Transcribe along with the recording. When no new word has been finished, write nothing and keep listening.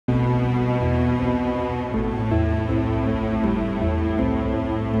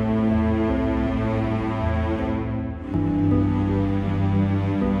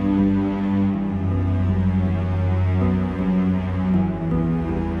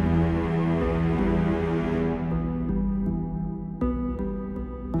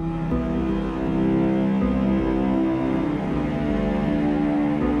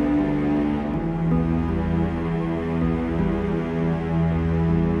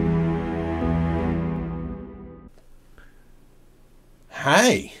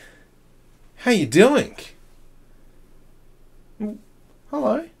Hey, how you doing?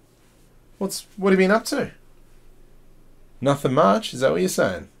 Hello. What have you been up to? Nothing much, is that what you're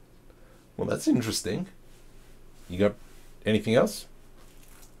saying? Well, that's interesting. You got anything else?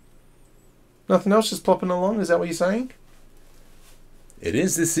 Nothing else, just plopping along, is that what you're saying? It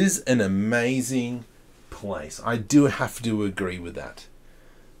is. This is an amazing place. I do have to agree with that.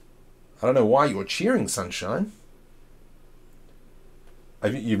 I don't know why you're cheering, Sunshine.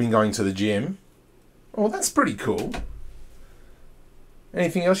 You've been going to the gym? Oh, that's pretty cool.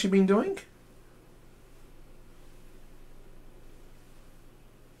 Anything else you've been doing?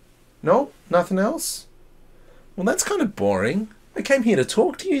 No? Nothing else? Well, that's kind of boring. I came here to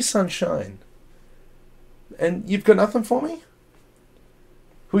talk to you, Sunshine. And you've got nothing for me?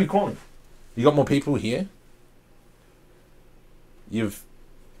 Who are you calling? You got more people here? We've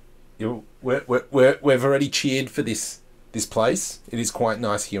already cheered for this place. It is quite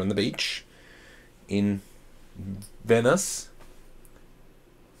nice here on the beach in Venice.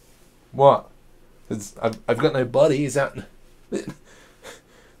 What? I've got no body. Is that?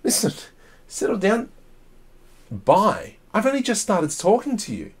 Listen, settle down. Bye. I've only just started talking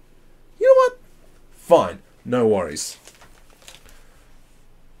to you. You know what? Fine. No worries.